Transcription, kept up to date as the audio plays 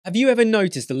Have you ever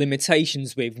noticed the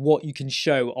limitations with what you can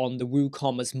show on the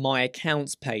Woocommerce My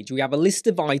Accounts page? We have a list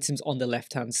of items on the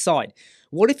left-hand side.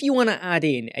 What if you want to add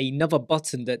in another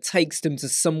button that takes them to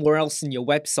somewhere else in your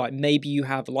website? Maybe you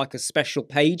have like a special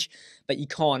page that you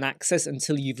can't access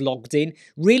until you've logged in.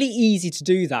 Really easy to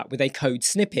do that with a code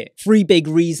snippet. 3 big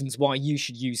reasons why you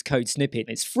should use CodeSnippet.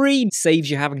 It's free, saves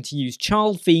you having to use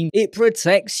child theme, it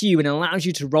protects you and allows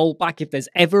you to roll back if there's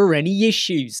ever any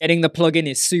issues. Getting the plugin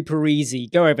is super easy.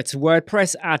 Go over to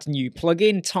WordPress, add new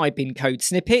plugin, type in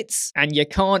CodeSnippets, and you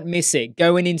can't miss it.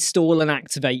 Go and install and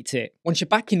activate it. Once you're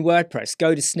back in WordPress,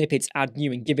 go to Snippets, add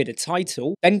new and give it a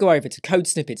title. Then go over to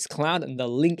CodeSnippets Cloud and the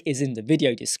link is in the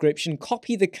video description.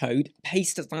 Copy the code,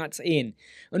 paste that in.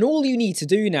 And all you need to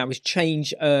do now is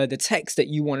change the text that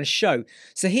you want to show.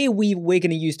 So here we're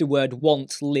going to use the word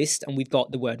want list, and we've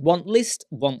got the word want list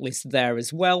there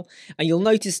as well. And you'll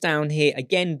notice down here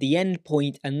again the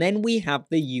endpoint, and then we have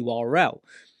the URL.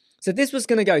 So this was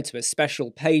going to go to a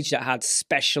special page that had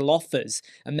special offers,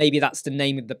 and maybe that's the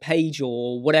name of the page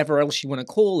or whatever else you want to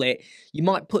call it. You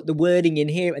might put the wording in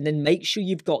here and then make sure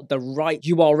you've got the right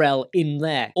URL in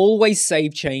there. Always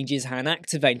save changes and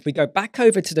activate. If we go back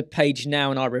over to the page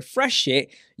now and I refresh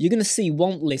it, you're going to see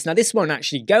want list. Now this won't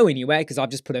actually go anywhere because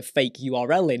I've just put a fake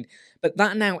URL in, but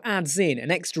that now adds in an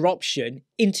extra option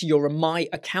into your My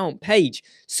Account page.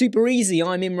 Super easy.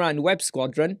 I'm Imran, Web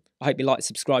Squadron. I hope you like,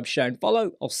 subscribe, share and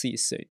follow. I'll see you soon.